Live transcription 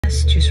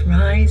chest just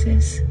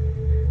rises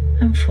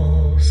and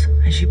falls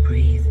as you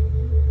breathe.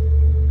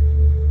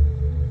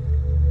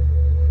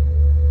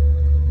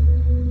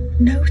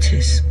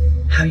 Notice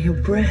how your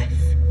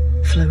breath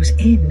flows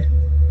in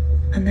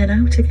and then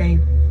out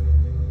again.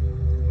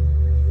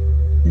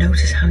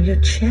 Notice how your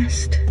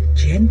chest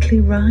gently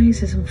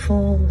rises and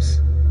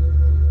falls,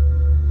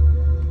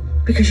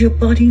 because your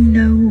body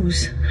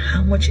knows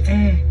how much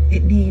air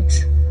it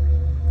needs.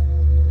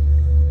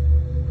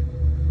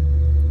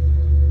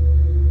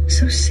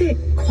 So sit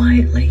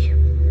quietly,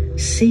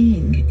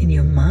 seeing in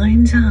your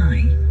mind's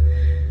eye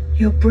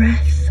your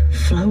breath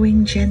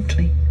flowing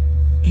gently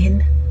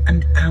in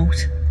and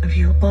out of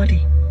your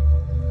body.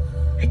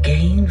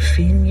 Again,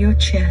 feeling your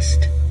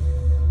chest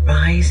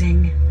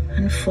rising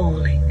and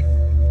falling.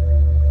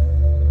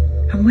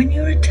 And when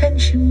your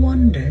attention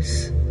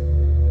wanders,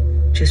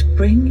 just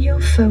bring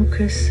your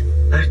focus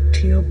back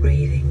to your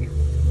breathing.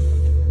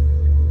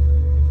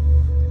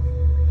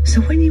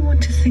 So when you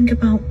want to think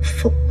about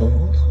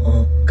football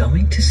or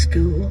going to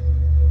school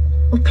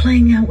or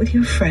playing out with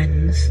your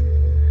friends,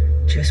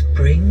 just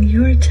bring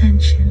your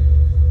attention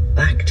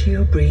back to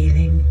your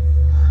breathing.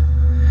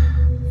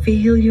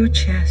 Feel your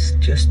chest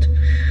just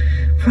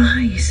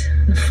rise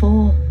and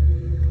fall.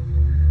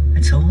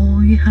 That's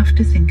all you have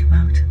to think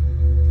about.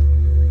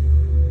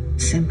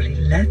 Simply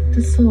let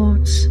the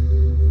thoughts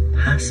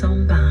pass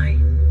on by.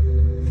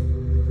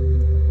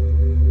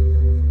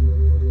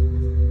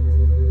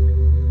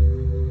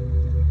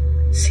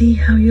 See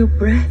how your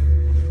breath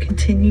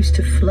continues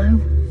to flow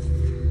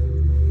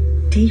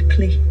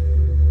deeply,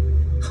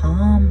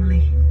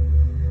 calmly,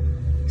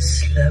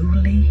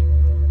 slowly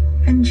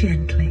and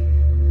gently.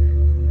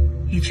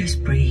 You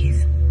just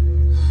breathe.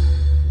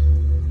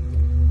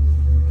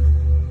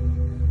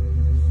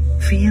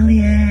 Feel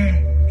the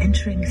air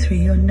entering through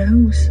your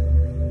nose.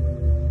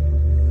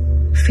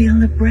 Feel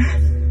the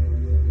breath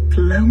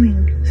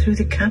flowing through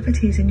the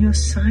cavities in your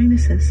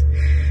sinuses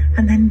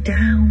and then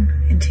down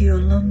into your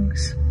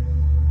lungs.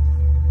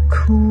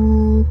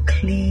 Cool,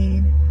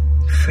 clean,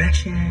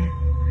 fresh air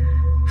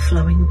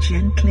flowing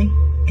gently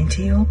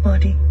into your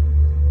body.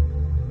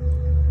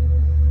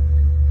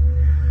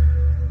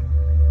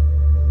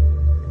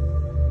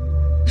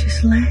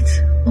 Just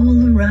let all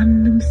the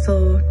random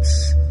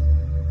thoughts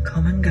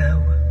come and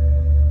go.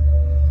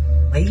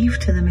 Wave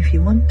to them if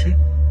you want to,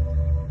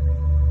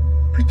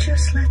 but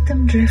just let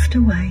them drift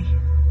away.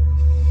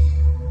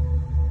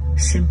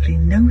 Simply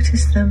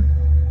notice them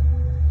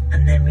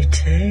and then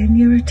return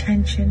your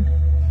attention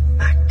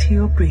back to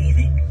your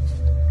breathing.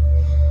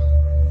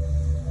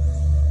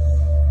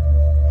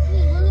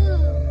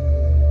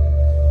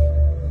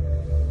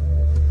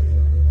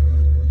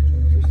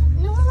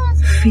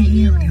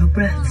 Feel your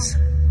breaths.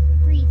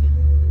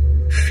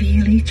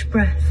 Feel each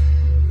breath.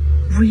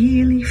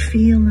 Really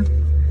feel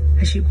them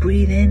as you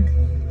breathe in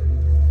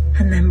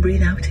and then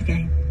breathe out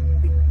again.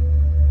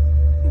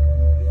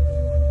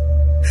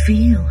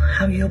 Feel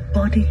how your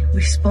body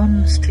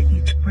responds to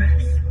each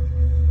breath.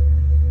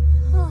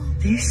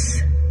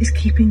 This is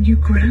keeping you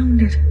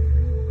grounded